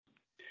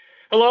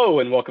Hello,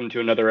 and welcome to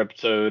another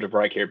episode of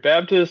Right Here at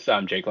Baptist.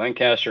 I'm Jake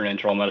Lancaster, an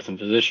internal medicine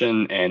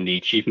physician and the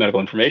Chief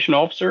Medical Information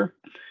Officer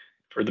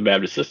for the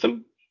Baptist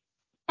System.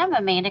 I'm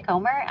Amanda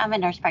Comer. I'm a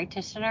nurse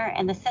practitioner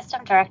and the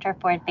System Director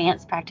for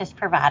Advanced Practice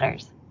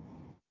Providers.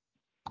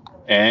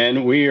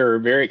 And we are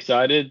very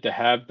excited to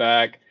have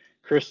back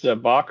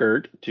Krista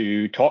Bachert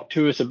to talk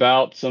to us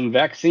about some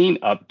vaccine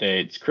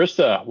updates.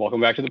 Krista, welcome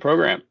back to the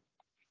program.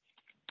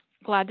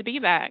 Glad to be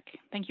back.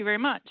 Thank you very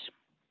much.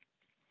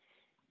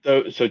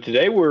 So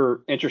today we're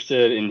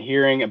interested in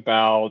hearing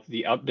about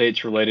the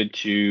updates related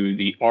to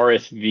the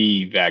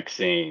RSV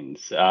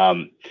vaccines.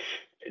 But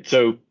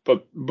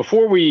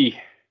before we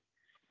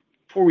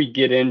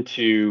get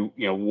into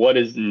what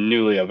is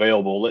newly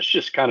available, let's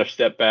just kind of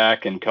step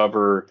back and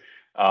cover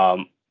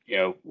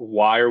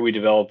why are we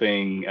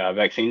developing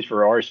vaccines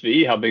for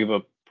RSV? How big of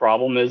a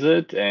problem is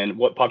it, and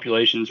what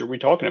populations are we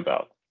talking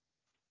about?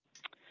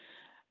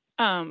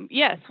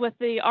 Yes, with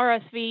the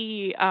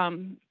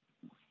RSV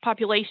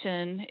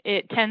population,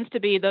 it tends to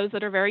be those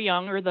that are very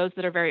young or those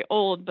that are very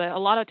old, but a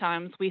lot of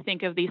times we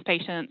think of these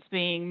patients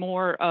being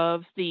more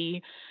of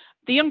the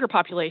younger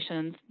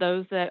populations,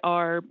 those that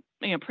are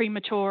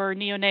premature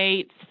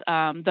neonates,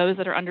 those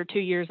that are under 2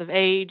 years of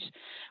age,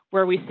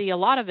 where we see a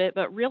lot of it,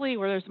 but really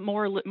where there's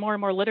more and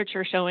more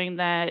literature showing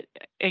that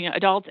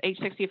adults age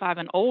 65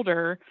 and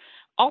older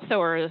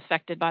also are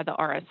affected by the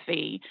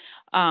RSV.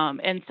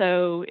 And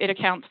so it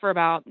accounts for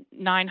about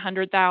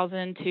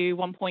 900,000 to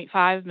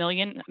 1.5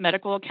 million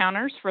medical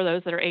encounters for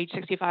those that are age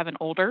 65 and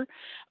older.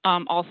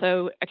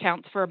 Also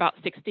accounts for about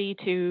 60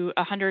 to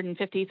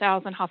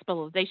 150,000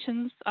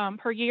 hospitalizations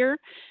per year,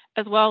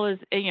 as well as,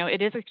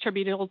 it is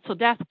attributable to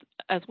death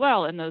as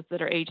well in those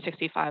that are age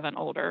 65 and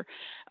older.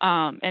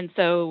 And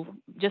so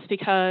just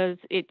because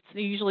it's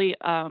usually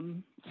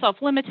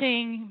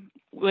self-limiting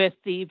with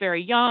the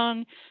very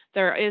young,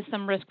 there is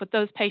some risk with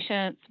those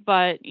patients,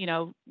 but,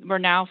 we're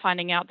now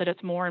finding out that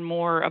it's more and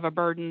more of a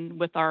burden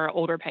with our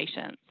older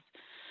patients.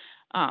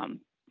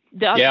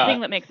 The other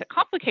thing that makes it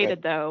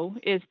complicated, though,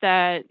 is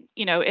that,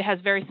 it has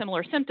very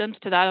similar symptoms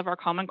to that of our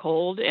common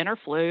cold and our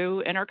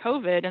flu and our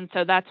COVID. And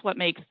so that's what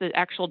makes the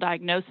actual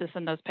diagnosis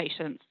in those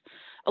patients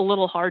a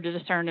little hard to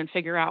discern and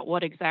figure out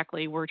what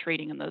exactly we're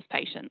treating in those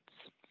patients.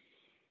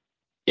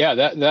 Yeah,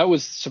 that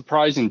was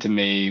surprising to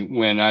me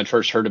when I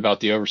first heard about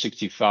the over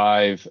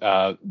 65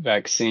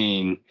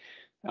 vaccine.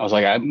 I was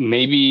like,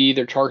 maybe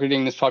they're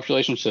targeting this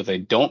population so they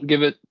don't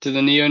give it to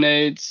the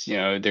neonates,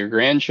 their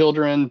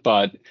grandchildren.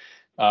 But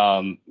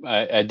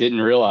I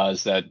didn't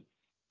realize that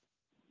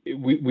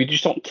we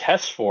just don't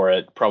test for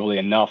it probably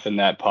enough in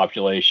that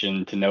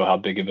population to know how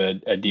big of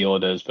a deal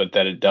it is, but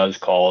that it does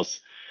cause,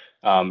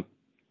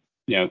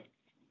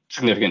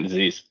 significant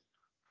disease.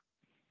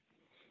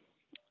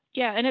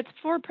 Yeah, and it's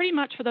pretty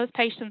much for those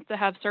patients that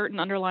have certain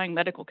underlying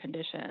medical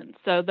conditions.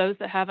 So those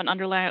that have an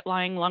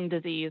underlying lung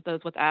disease,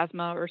 those with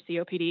asthma or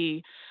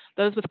COPD,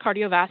 those with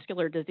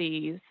cardiovascular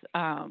disease,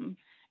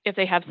 if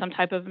they have some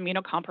type of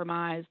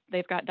immunocompromise,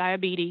 they've got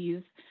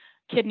diabetes,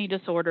 kidney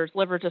disorders,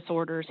 liver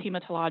disorders,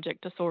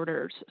 hematologic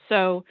disorders.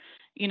 So,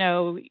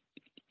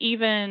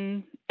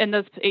 even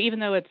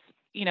though it's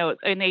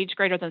an age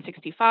greater than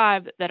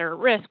 65 that are at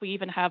risk, we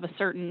even have a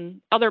certain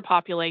other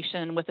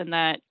population within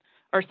that,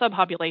 or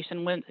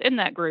subpopulation within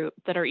that group,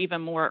 that are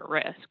even more at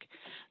risk.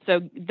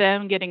 So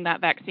them getting that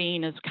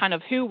vaccine is kind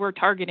of who we're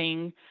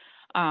targeting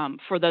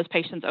for those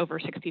patients over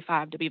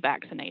 65 to be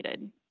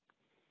vaccinated.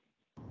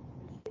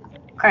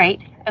 Great.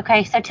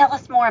 Okay, so tell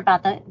us more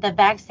about the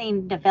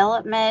vaccine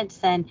developments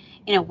and,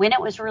 when it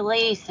was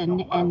released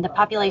and the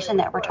population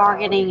that we're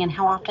targeting and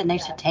how often they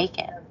should take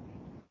it.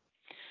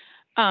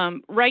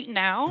 Right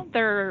now,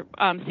 their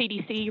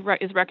CDC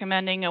is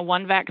recommending a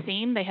one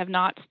vaccine. They have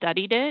not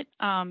studied it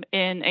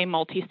in a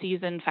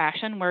multi-season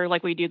fashion where,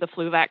 like we do the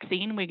flu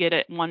vaccine, we get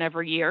it one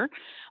every year.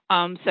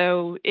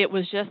 So it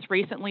was just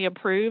recently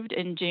approved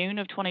in June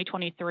of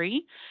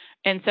 2023.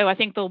 And so I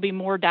think there'll be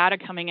more data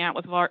coming out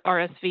with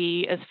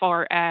RSV as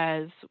far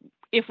as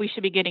if we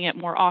should be getting it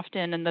more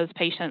often in those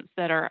patients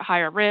that are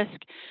higher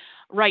risk.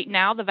 Right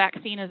now, the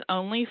vaccine is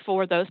only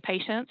for those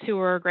patients who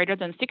are greater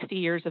than 60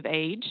 years of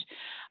age.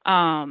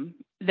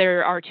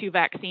 There are two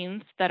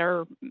vaccines that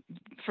are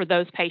for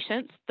those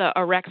patients, the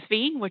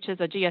RSV, which is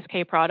a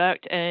GSK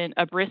product, and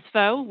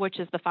Abrysvo, which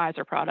is the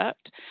Pfizer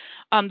product.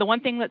 The one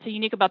thing that's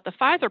unique about the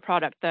Pfizer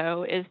product,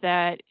 though, is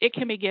that it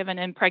can be given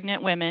in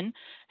pregnant women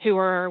who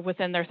are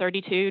within their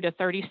 32 to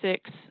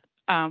 36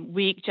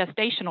 week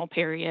gestational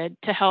period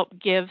to help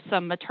give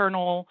some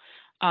maternal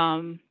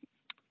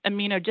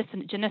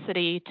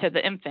immunogenicity to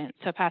the infant,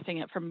 so passing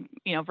it from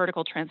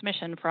vertical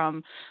transmission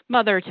from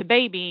mother to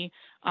baby,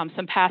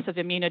 some passive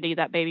immunity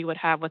that baby would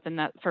have within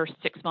that first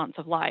 6 months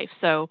of life.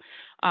 So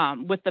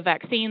with the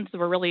vaccines,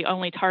 we're really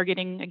only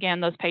targeting, again,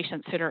 those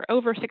patients that are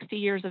over 60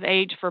 years of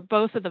age for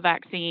both of the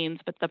vaccines,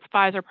 but the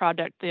Pfizer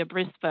product, the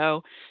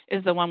Abrysvo,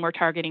 is the one we're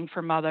targeting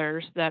for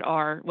mothers that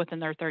are within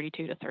their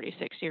 32 to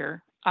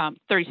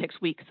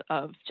 36 weeks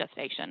of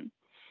gestation.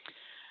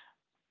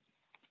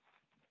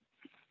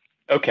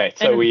 Okay,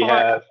 so we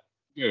have.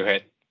 Go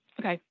ahead.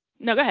 Okay,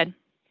 no, go ahead.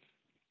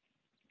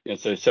 Yeah,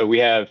 so we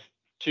have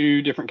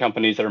two different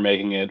companies that are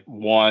making it.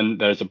 One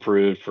that is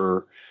approved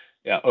for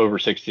over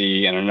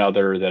 60, and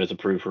another that is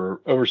approved for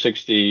over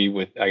 60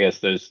 with, I guess,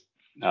 those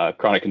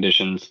chronic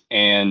conditions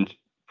and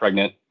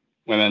pregnant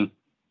women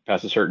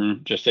past a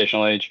certain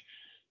gestational age.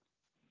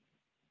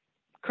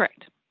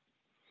 Correct.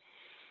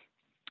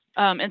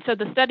 And so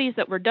the studies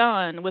that were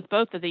done with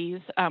both of these,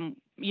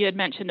 you had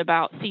mentioned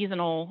about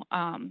seasonal.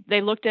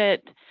 They looked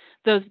at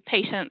those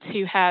patients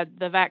who had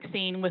the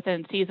vaccine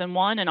within season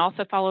 1 and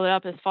also followed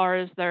up as far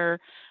as their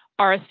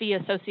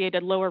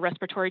RSV-associated lower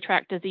respiratory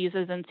tract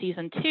diseases in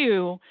season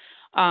 2.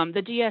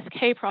 The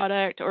GSK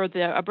product, or the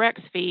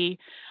Abrexvi,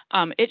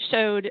 it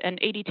showed an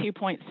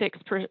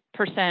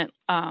 82.6%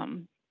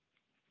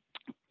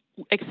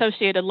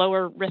 associated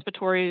lower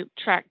respiratory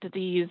tract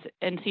disease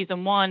in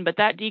season 1, but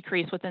that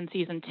decreased within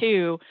season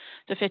 2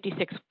 to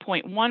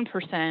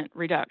 56.1%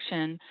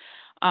 reduction.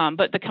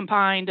 But the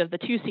combined of the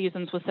two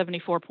seasons was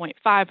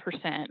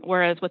 74.5%,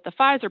 whereas with the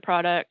Pfizer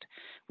product,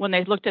 when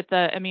they looked at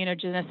the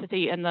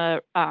immunogenicity and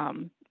the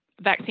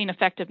vaccine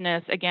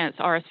effectiveness against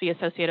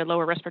RSV-associated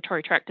lower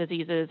respiratory tract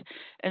diseases,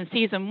 in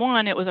season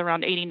 1, it was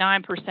around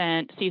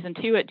 89%. Season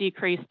 2, it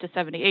decreased to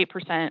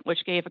 78%,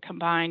 which gave a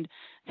combined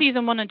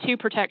season 1 and 2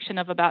 protection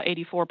of about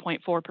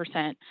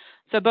 84.4%.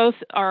 So both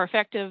are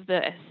effective.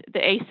 The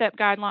ACEP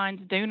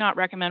guidelines do not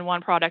recommend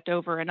one product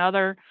over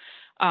another.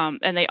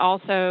 And they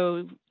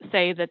also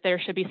say that there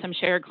should be some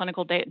shared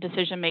clinical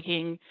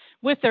decision-making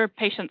with their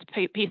patient's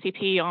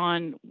PCP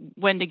on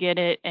when to get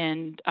it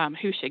and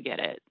who should get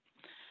it.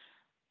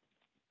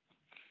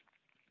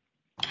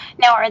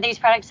 Now, are these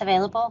products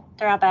available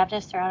throughout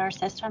Baptist, throughout our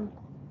system?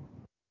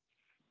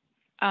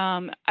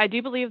 I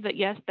do believe that,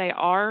 yes, they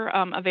are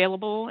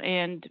available,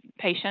 and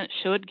patients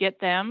should get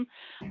them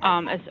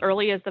as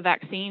early as the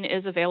vaccine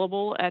is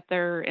available at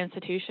their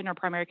institution or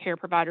primary care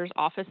provider's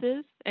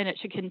offices, and it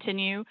should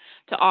continue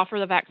to offer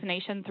the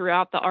vaccination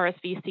throughout the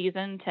RSV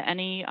season to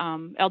any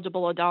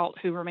eligible adult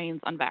who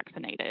remains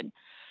unvaccinated.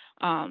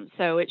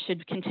 So it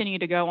should continue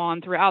to go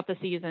on throughout the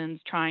seasons,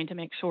 trying to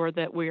make sure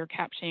that we are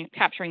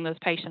capturing those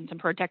patients and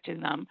protecting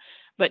them.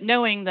 But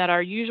knowing that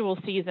our usual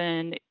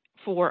season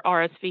for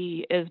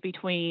RSV is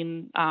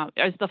between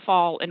is the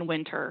fall and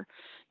winter.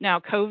 Now,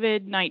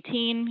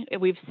 COVID-19,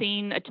 we've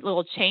seen a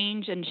little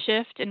change and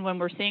shift in when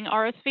we're seeing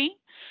RSV.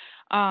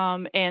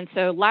 And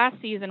so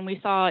last season we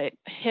saw it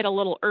hit a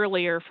little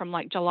earlier from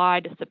like July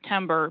to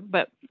September.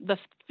 But the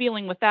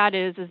feeling with that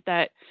is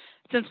that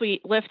since we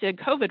lifted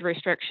COVID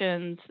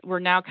restrictions, we're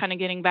now kind of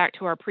getting back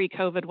to our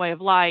pre-COVID way of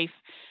life.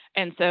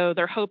 And so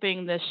they're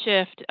hoping the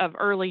shift of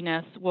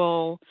earliness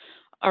or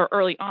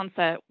early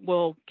onset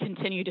will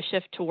continue to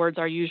shift towards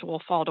our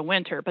usual fall to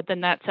winter. But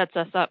then that sets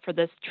us up for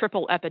this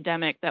triple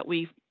epidemic that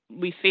we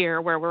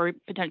fear, where we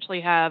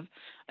potentially have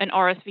an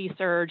RSV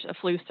surge, a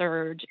flu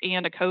surge,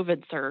 and a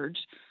COVID surge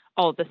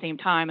all at the same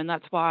time. And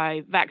that's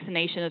why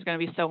vaccination is going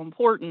to be so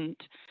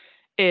important,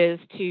 is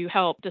to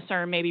help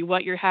discern maybe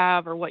what you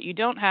have or what you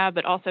don't have,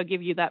 but also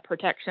give you that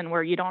protection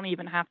where you don't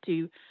even have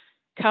to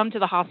come to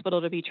the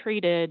hospital to be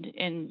treated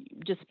and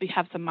just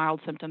have some mild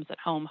symptoms at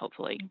home,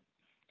 hopefully.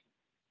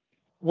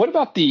 What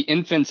about the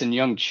infants and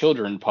young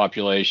children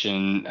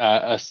population?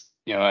 I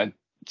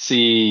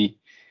see,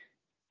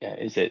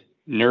 is it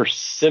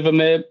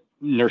nursivimab,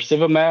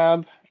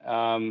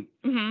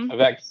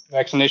 a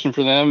vaccination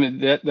for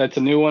them? That's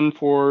a new one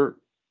for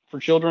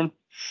children?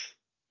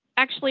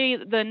 Actually,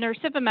 the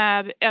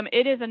nursivimab,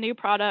 it is a new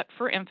product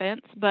for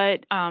infants,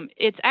 but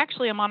it's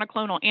actually a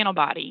monoclonal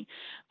antibody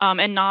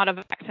and not a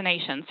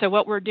vaccination. So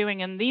what we're doing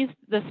in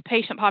this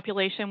patient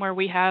population, where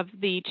we have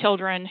the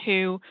children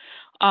who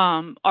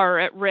are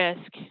at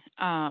risk,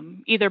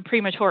 either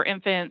premature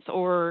infants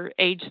or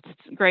age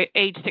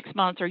 6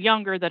 months or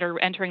younger that are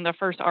entering their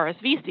first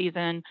RSV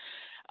season,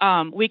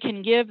 we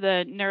can give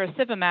the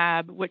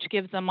nursivimab, which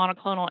gives them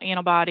monoclonal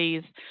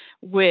antibodies,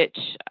 which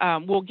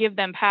will give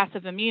them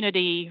passive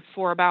immunity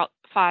for about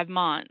 5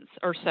 months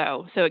or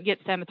so. So it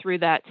gets them through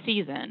that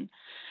season.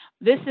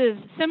 This is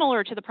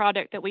similar to the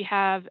product that we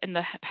have in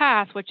the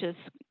past, which is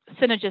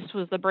Synagis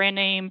was the brand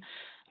name.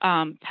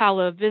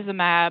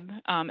 Palivizumab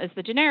is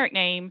the generic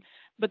name,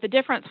 but the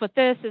difference with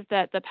this is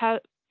that the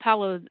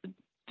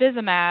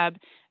palivizumab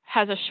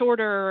has a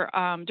shorter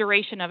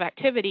duration of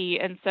activity,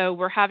 and so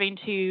we're having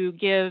to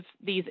give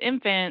these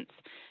infants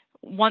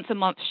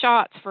once-a-month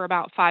shots for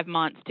about 5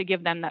 months to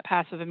give them that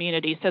passive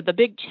immunity. So the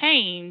big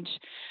change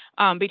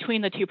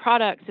between the two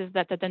products is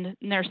that the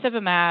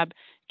nursivimab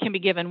can be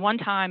given one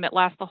time, it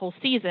lasts the whole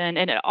season,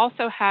 and it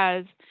also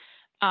has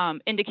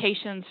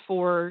indications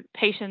for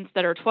patients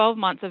that are 12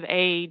 months of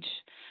age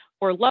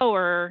or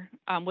lower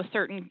with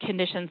certain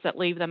conditions that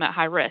leave them at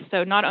high risk.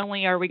 So not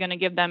only are we going to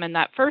give them in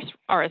that first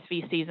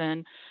RSV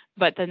season,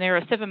 but the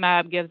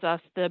nursivimab gives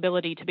us the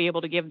ability to be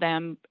able to give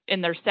them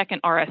in their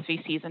second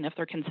RSV season if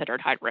they're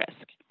considered high risk.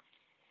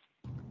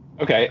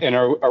 Okay, and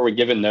are we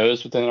given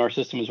those within our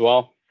system as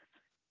well?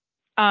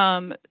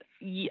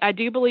 I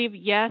do believe,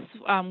 yes,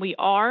 we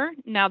are.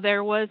 Now,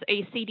 there was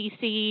a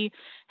CDC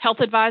health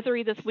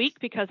advisory this week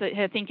because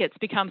I think it's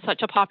become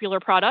such a popular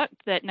product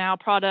that now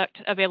product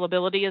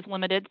availability is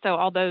limited. So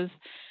all those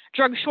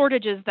drug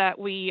shortages that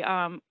we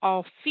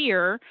all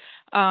fear.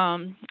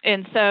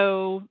 And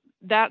so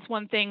that's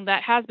one thing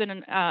that has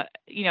been,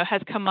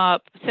 has come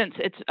up since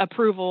its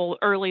approval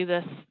early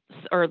this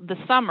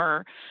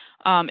summer.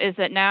 Is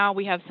that now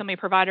we have so many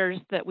providers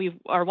that we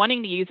are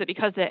wanting to use it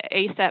because the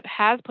ACEP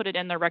has put it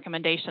in their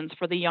recommendations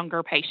for the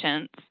younger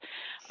patients,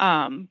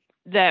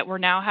 that we're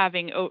now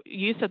having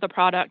use of the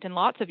product and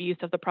lots of use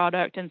of the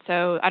product. And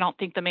so I don't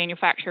think the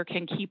manufacturer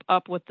can keep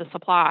up with the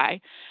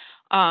supply.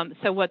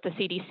 So what the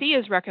CDC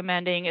is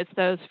recommending is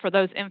for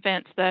those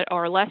infants that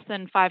are less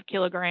than 5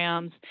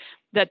 kilograms,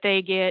 that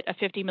they get a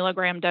 50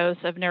 milligram dose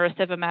of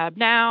nirsevimab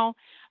now.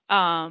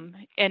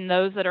 And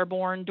those that are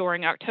born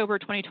during October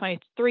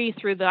 2023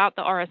 throughout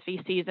the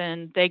RSV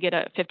season, they get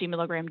a 50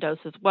 milligram dose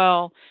as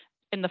well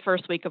in the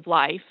first week of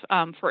life.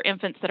 For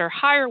infants that are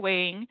higher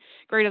weighing,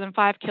 greater than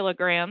 5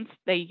 kilograms,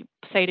 they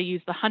say to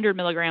use the 100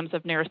 milligrams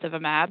of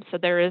nirsevimab. So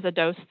there is a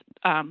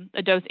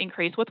dose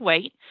increase with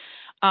weight.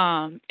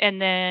 And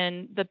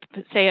then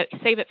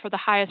save it for the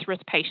highest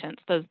risk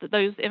patients,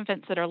 those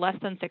infants that are less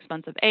than 6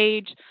 months of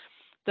age,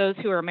 those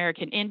who are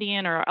American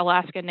Indian or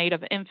Alaska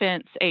Native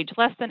infants aged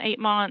less than 8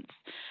 months,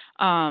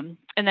 and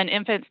then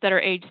infants that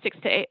are aged 6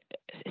 to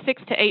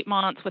 8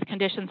 months with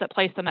conditions that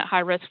place them at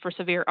high risk for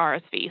severe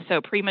RSV. So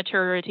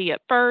prematurity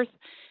at birth,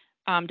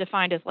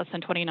 defined as less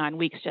than 29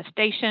 weeks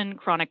gestation,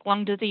 chronic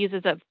lung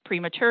diseases of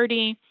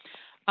prematurity,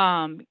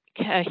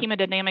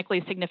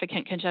 hemodynamically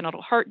significant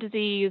congenital heart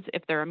disease,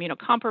 if they're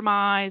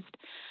immunocompromised,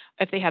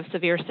 if they have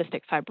severe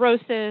cystic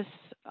fibrosis,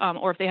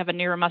 or if they have a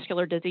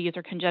neuromuscular disease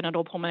or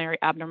congenital pulmonary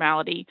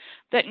abnormality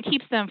that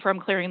keeps them from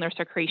clearing their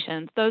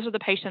secretions. Those are the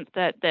patients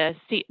that the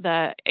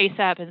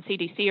ACEP and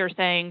CDC are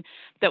saying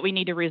that we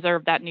need to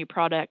reserve that new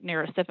product,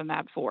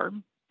 nirsevimab, for.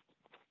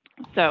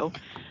 So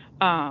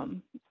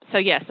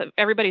yes,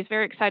 everybody's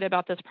very excited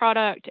about this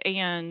product,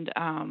 and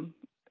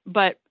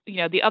but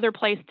the other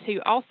place to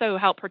also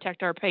help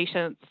protect our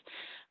patients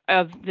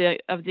of the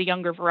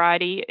younger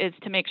variety is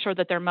to make sure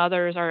that their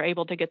mothers are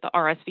able to get the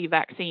RSV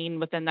vaccine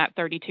within that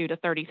 32 to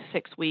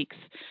 36 weeks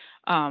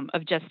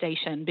of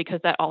gestation,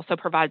 because that also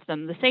provides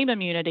them the same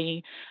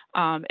immunity.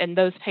 And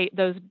those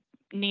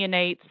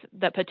neonates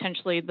that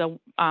potentially the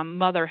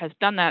mother has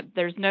done that,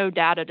 there's no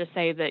data to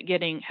say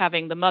that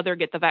having the mother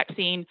get the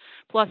vaccine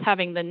plus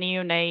having the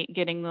neonate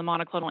getting the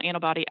monoclonal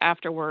antibody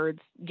afterwards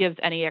gives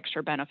any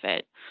extra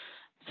benefit.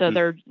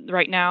 So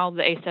right now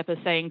the ACEP is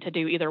saying to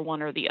do either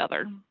one or the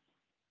other.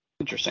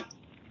 Interesting.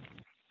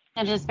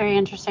 It is very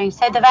interesting.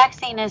 So the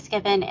vaccine is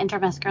given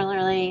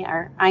intramuscularly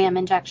or IM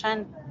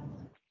injection?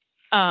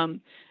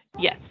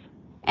 Yes.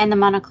 And the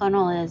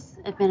monoclonal is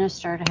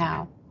administered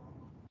how?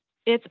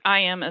 It's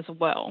IM as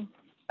well.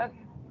 Okay.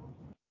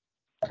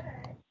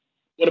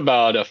 What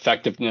about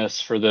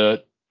effectiveness for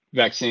the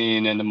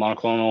vaccine and the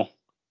monoclonal?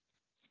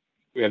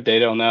 We have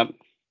data on that?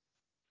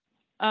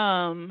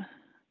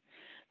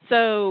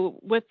 So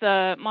with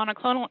the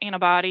monoclonal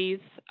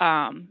antibodies,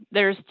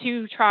 there's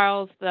 2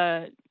 trials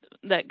the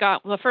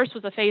first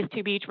was a phase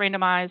 2B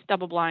randomized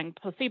double-blind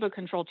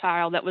placebo-controlled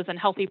trial that was in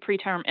healthy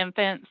preterm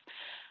infants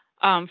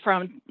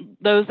from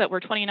those that were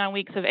 29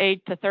 weeks of age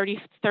to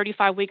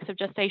 35 weeks of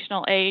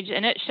gestational age,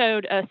 and it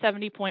showed a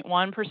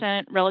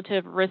 70.1%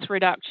 relative risk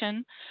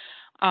reduction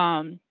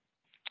in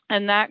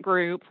that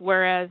group,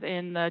 whereas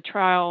in the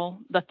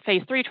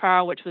phase 3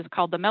 trial, which was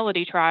called the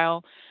Melody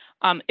trial,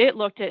 it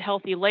looked at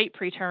healthy late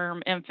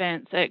preterm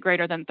infants at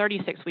greater than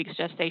 36 weeks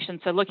gestation.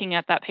 So looking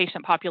at that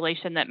patient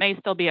population that may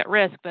still be at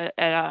risk, but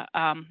at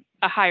a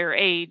higher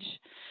age,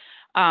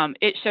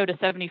 it showed a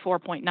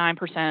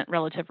 74.9%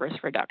 relative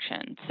risk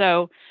reduction.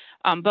 So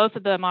both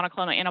of the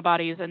monoclonal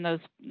antibodies and those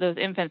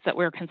infants that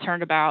we're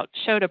concerned about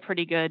showed a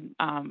pretty good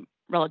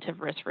relative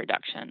risk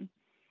reduction.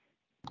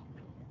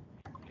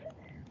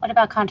 What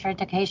about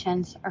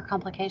contraindications or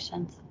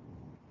complications?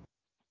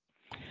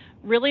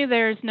 Really,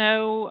 there's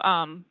no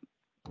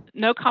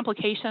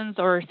complications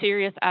or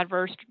serious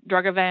adverse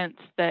drug events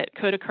that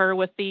could occur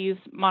with these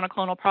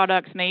monoclonal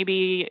products.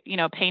 Maybe,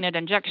 pain at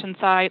injection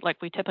site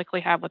like we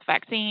typically have with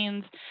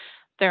vaccines.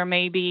 There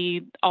may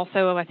be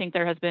also, I think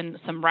there has been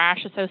some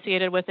rash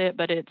associated with it,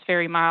 but it's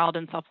very mild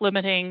and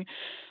self-limiting.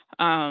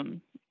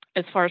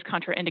 As far as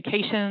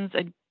contraindications,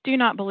 I do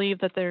not believe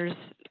that there's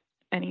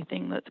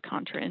anything that's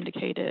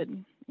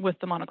contraindicated with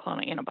the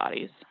monoclonal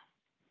antibodies.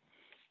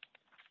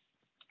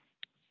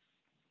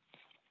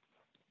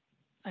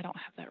 I don't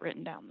have that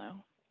written down,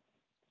 though.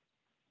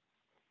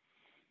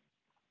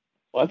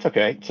 Well, that's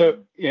okay. So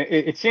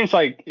it seems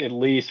like at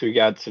least we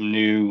got some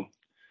new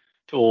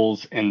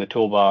tools in the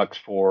toolbox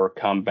for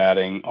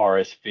combating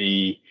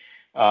RSV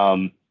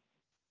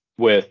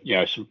with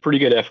some pretty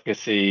good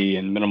efficacy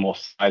and minimal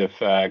side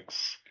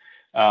effects.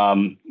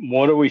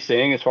 What are we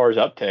seeing as far as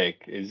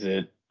uptake?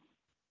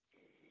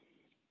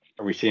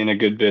 Are we seeing a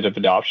good bit of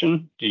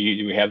adoption? Do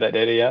we have that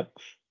data yet?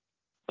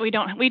 We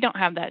don't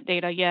have that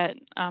data yet.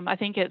 I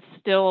think it's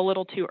still a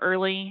little too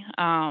early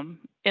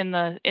in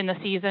the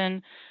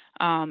season,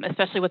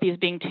 especially with these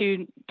being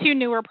two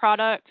newer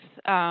products.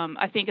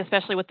 I think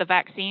especially with the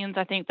vaccines,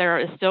 I think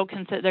there's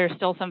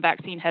still some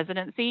vaccine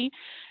hesitancy,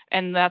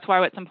 and that's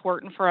why it's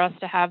important for us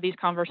to have these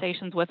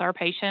conversations with our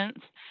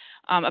patients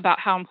about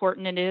how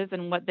important it is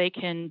and what they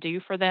can do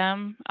for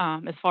them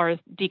as far as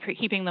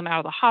keeping them out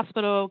of the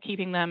hospital,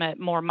 keeping them at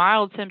more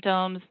mild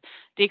symptoms,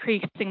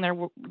 decreasing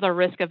their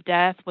risk of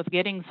death with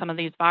getting some of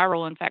these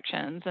viral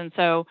infections. And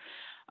so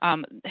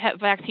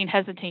vaccine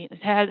hesitancy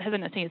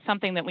is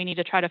something that we need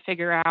to try to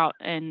figure out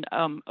and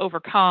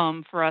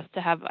overcome for us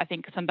to have, I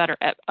think, some better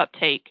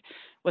uptake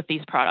with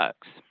these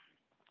products.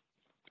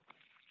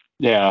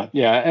 Yeah,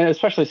 and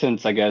especially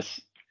since I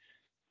guess,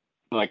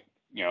 like,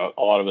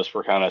 a lot of us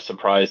were kind of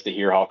surprised to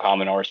hear how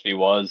common RSV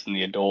was in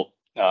the adult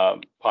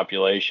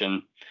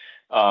population.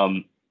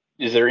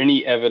 Is there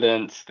any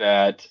evidence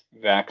that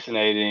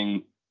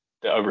vaccinating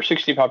the over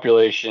 60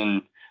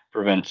 population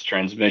prevents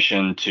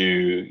transmission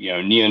to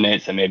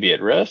neonates that may be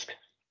at risk,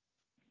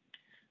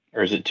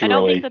 or is it too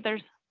early?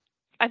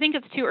 I think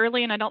it's too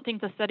early, and I don't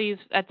think the studies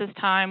at this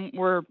time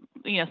were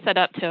set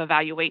up to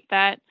evaluate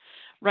that.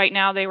 Right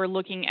now, they were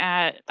looking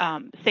at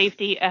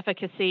safety,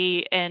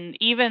 efficacy, and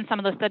even some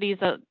of the studies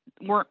that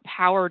weren't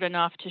powered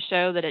enough to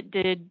show that it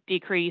did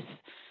decrease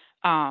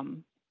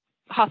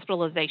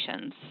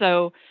hospitalizations.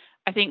 So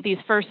I think these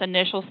first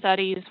initial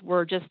studies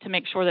were just to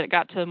make sure that it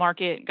got to the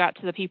market, got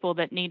to the people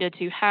that needed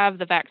to have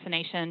the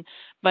vaccination.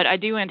 But I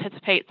do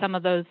anticipate some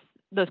of those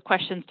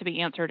questions to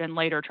be answered in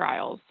later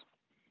trials.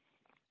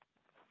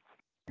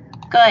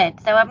 Good.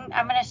 So I'm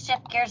going to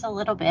shift gears a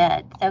little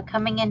bit. So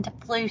coming into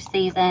flu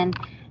season,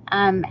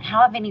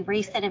 how have any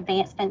recent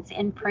advancements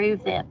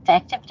improved the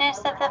effectiveness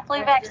of the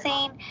flu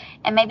vaccine,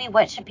 and maybe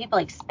what should people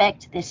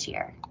expect this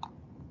year?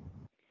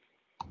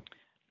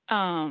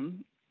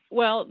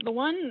 Well, the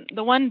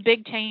one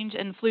big change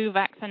in flu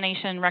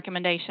vaccination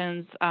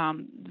recommendations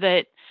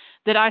that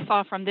I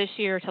saw from this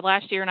year to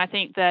last year, and I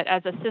think that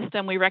as a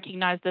system we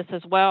recognize this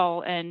as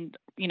well, and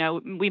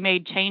we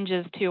made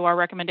changes to our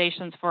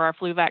recommendations for our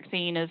flu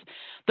vaccine, is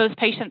those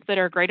patients that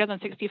are greater than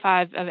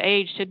 65 of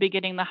age should be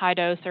getting the high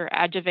dose or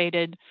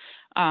adjuvated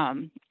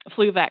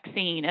flu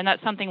vaccine, and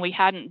that's something we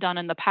hadn't done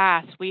in the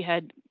past. We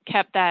had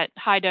kept that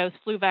high dose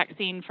flu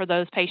vaccine for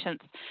those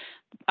patients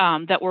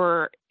that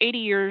were 80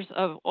 years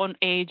of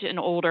age and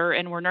older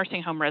and were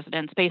nursing home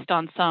residents, based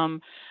on some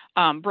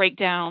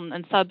breakdown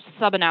and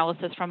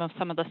sub-analysis from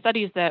some of the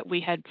studies that we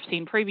had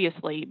seen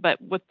previously.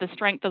 But with the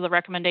strength of the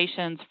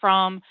recommendations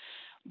from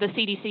the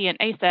CDC and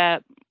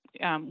ACEP,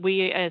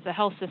 we as a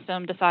health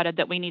system decided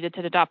that we needed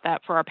to adopt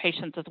that for our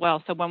patients as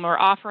well. So when we're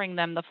offering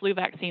them the flu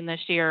vaccine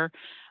this year,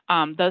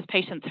 those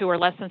patients who are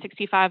less than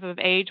 65 of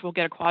age will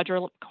get a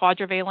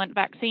quadrivalent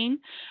vaccine.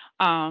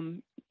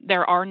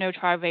 There are no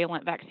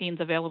trivalent vaccines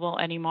available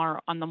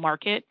anymore on the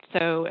market,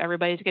 so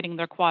everybody's getting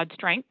their quad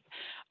strength.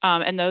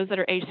 And those that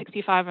are age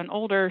 65 and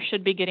older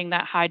should be getting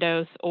that high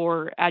dose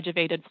or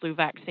adjuvated flu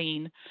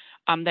vaccine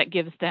that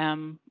gives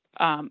them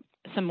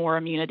some more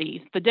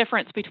immunity. The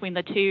difference between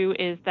the two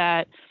is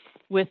that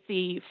with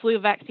the flu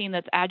vaccine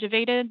that's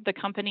adjuvated, the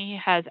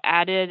company has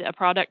added a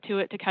product to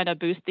it to kind of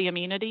boost the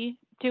immunity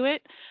to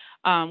it,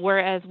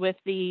 whereas with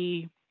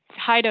the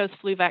high dose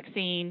flu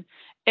vaccine,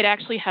 it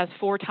actually has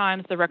 4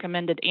 times the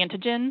recommended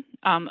antigen,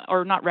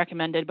 or not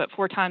recommended, but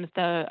 4 times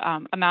the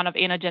amount of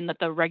antigen that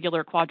the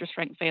regular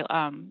quadri-strength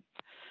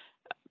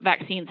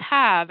vaccines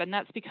have. And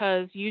that's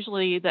because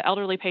usually the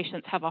elderly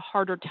patients have a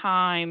harder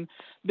time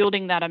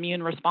building that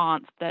immune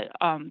response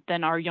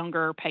than our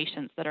younger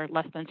patients that are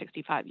less than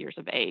 65 years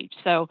of age.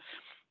 So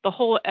the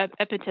whole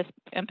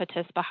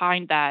impetus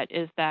behind that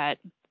is that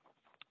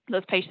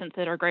those patients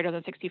that are greater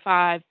than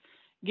 65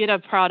 get a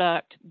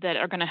product that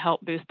are going to help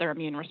boost their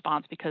immune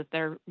response because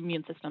their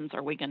immune systems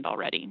are weakened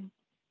already.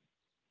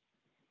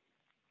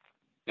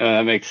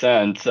 That makes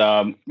sense.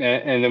 And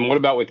then what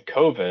about with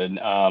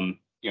COVID?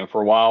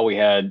 For a while we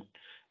had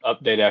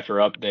update after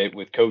update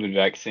with COVID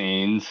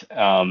vaccines.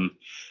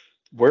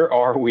 Where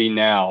are we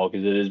now?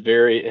 Because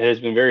it has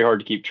been very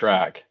hard to keep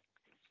track.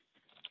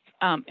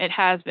 It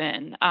has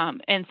been.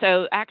 And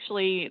so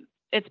actually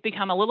it's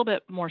become a little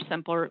bit more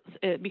simpler.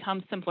 It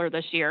becomes simpler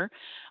this year.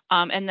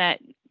 And that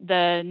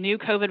the new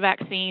COVID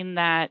vaccine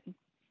that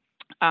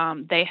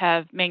they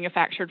have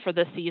manufactured for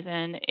this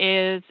season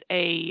is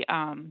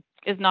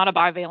not a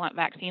bivalent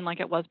vaccine like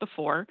it was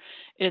before.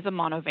 It is a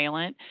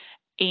monovalent.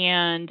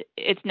 And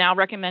it's now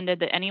recommended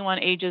that anyone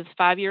ages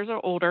 5 years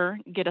or older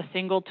get a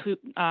single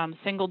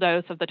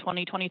dose of the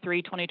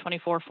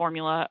 2023-2024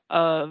 formula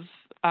of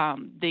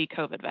the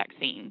COVID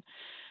vaccine.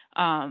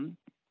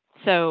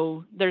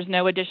 So there's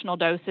no additional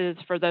doses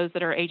for those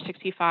that are age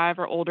 65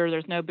 or older.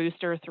 There's no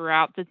booster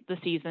throughout the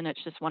season.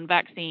 It's just one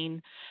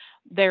vaccine.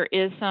 There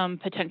is some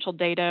potential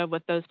data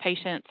with those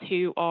patients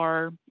who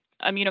are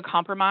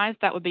immunocompromised.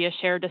 That would be a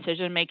shared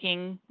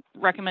decision-making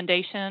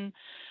recommendation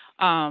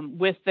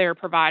with their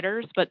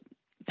providers. But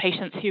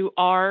patients who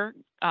are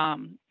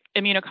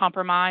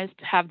immunocompromised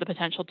have the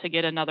potential to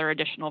get another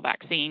additional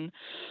vaccine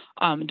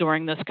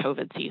during this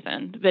COVID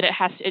season. But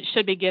it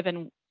should be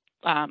given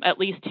at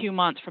least 2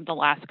 months from the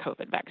last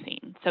COVID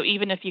vaccine. So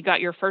even if you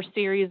got your first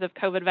series of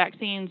COVID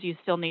vaccines, you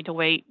still need to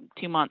wait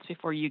 2 months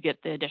before you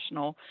get the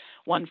additional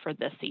one for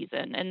this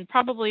season. And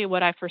probably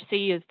what I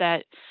foresee is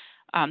that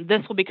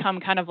this will become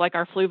kind of like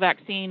our flu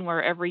vaccine,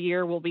 where every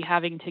year we'll be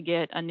having to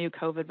get a new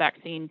COVID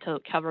vaccine to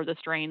cover the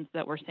strains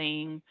that we're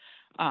seeing,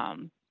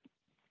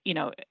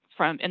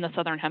 from in the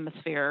southern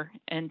hemisphere,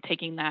 and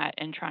taking that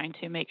and trying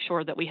to make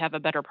sure that we have a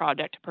better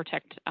product to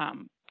protect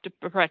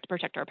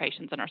our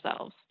patients and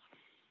ourselves.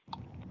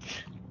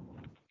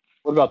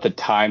 What about the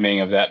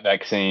timing of that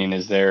vaccine?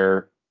 Is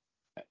there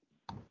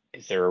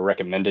a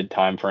recommended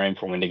time frame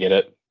for when to get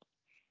it?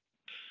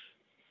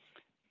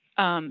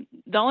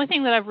 The only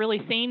thing that I've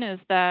really seen is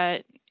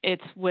that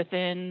it's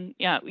within,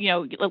 at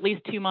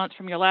least 2 months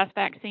from your last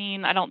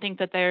vaccine. I don't think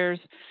that there's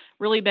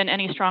really been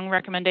any strong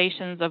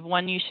recommendations of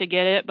when you should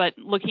get it, but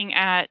looking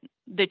at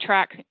the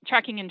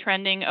tracking and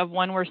trending of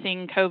when we're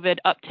seeing COVID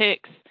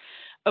upticks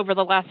over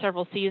the last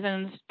several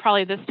seasons,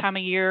 probably this time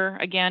of year,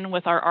 again,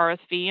 with our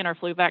RSV and our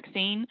flu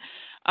vaccine,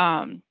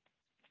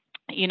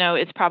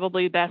 it's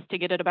probably best to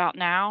get it about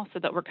now so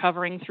that we're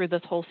covering through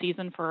this whole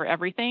season for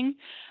everything.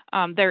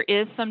 There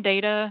is some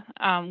data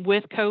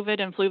with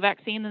COVID and flu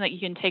vaccine that you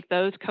can take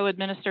those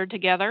co-administered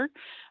together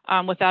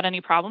without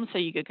any problem. So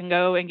you can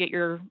go and get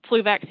your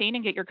flu vaccine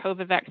and get your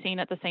COVID vaccine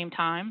at the same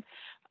time.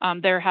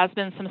 There has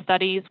been some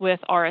studies with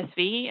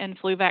RSV and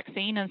flu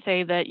vaccine and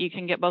say that you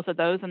can get both of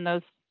those, and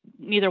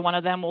neither one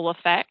of them will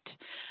affect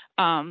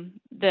the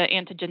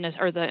antigen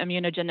or the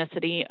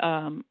immunogenicity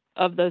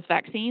of those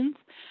vaccines.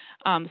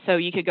 So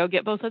you could go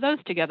get both of those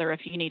together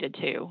if you needed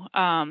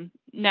to.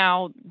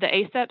 Now, the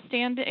ACEP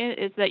stand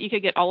is that you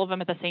could get all of them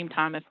at the same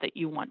time if that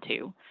you want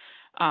to.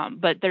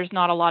 But there's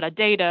not a lot of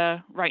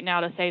data right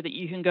now to say that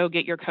you can go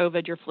get your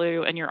COVID, your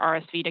flu, and your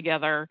RSV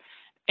together,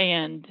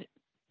 and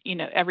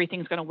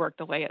everything's going to work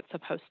the way it's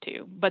supposed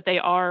to. But they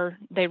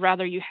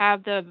rather you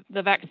have the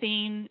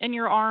vaccine in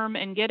your arm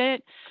and get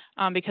it,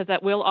 because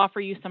that will offer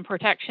you some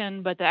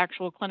protection. But the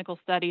actual clinical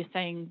studies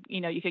saying,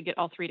 you could get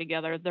all three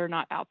together, they're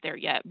not out there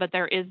yet. But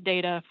there is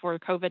data for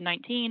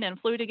COVID-19 and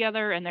flu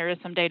together, and there is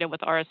some data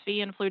with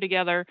RSV and flu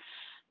together.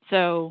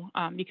 So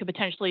you could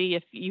potentially,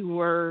 if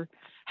you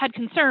had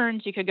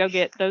concerns, you could go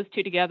get those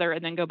two together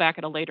and then go back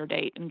at a later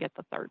date and get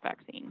the third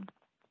vaccine.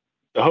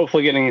 So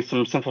hopefully getting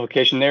some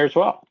simplification there as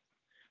well.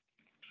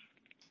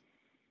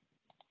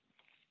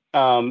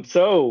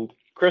 So,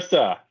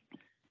 Krista,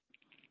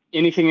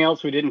 anything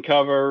else we didn't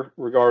cover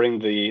regarding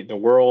the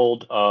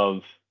world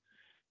of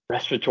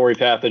respiratory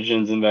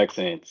pathogens and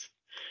vaccines?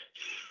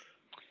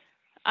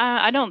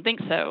 I don't think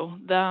so.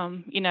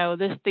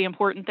 The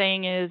important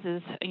thing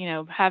is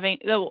having.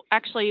 Though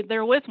actually,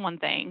 there was one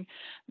thing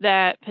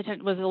that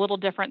was a little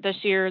different this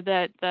year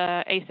that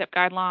the ACEP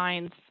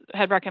guidelines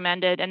had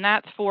recommended, and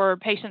that's for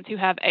patients who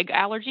have egg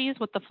allergies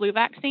with the flu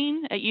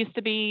vaccine. It used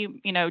to be,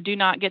 do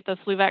not get the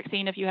flu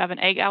vaccine if you have an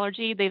egg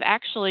allergy. They've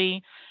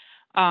actually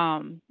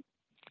kind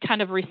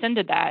of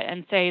rescinded that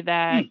and say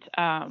that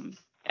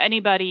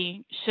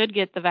anybody should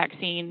get the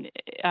vaccine,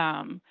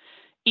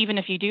 even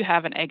if you do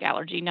have an egg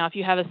allergy. Now, if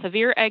you have a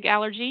severe egg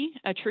allergy,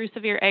 a true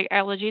severe egg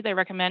allergy, they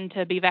recommend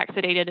to be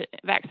vaccinated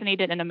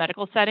in a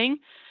medical setting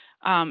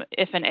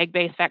if an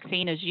egg-based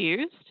vaccine is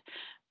used.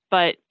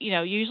 But,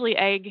 usually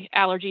egg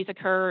allergies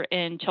occur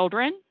in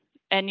children,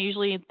 and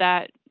usually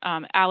that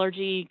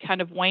allergy kind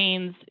of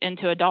wanes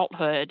into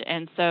adulthood.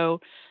 And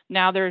so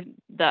now the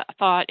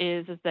thought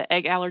is that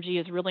egg allergy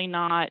is really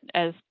not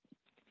as,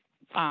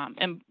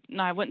 and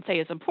I wouldn't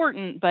say as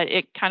important, but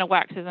it kind of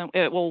waxes and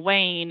it will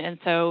wane. And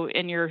so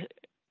in your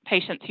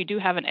patients who do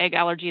have an egg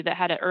allergy that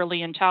had it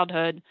early in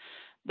childhood,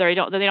 they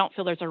don't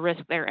feel there's a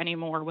risk there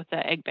anymore with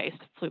the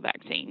egg-based flu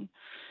vaccine.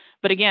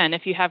 But again,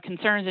 if you have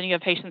concerns and you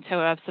have patients who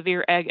have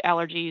severe egg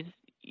allergies,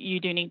 you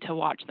do need to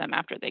watch them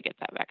after they get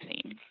that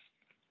vaccine.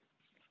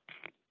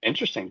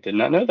 Interesting. Did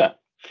not know that.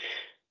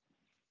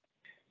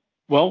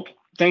 Well,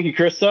 thank you,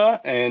 Krista,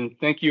 and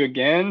thank you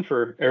again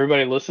for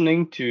everybody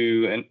listening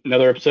to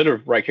another episode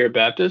of Right Here at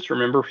Baptist.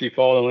 Remember, if you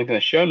follow the link in the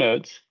show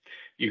notes,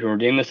 you can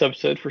redeem this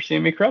episode for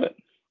CME credit.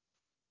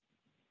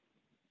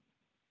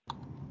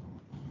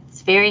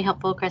 It's very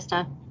helpful,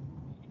 Krista.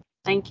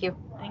 Thank you.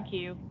 Thank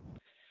you.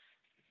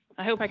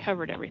 I hope I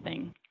covered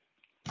everything,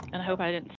 and I hope I didn't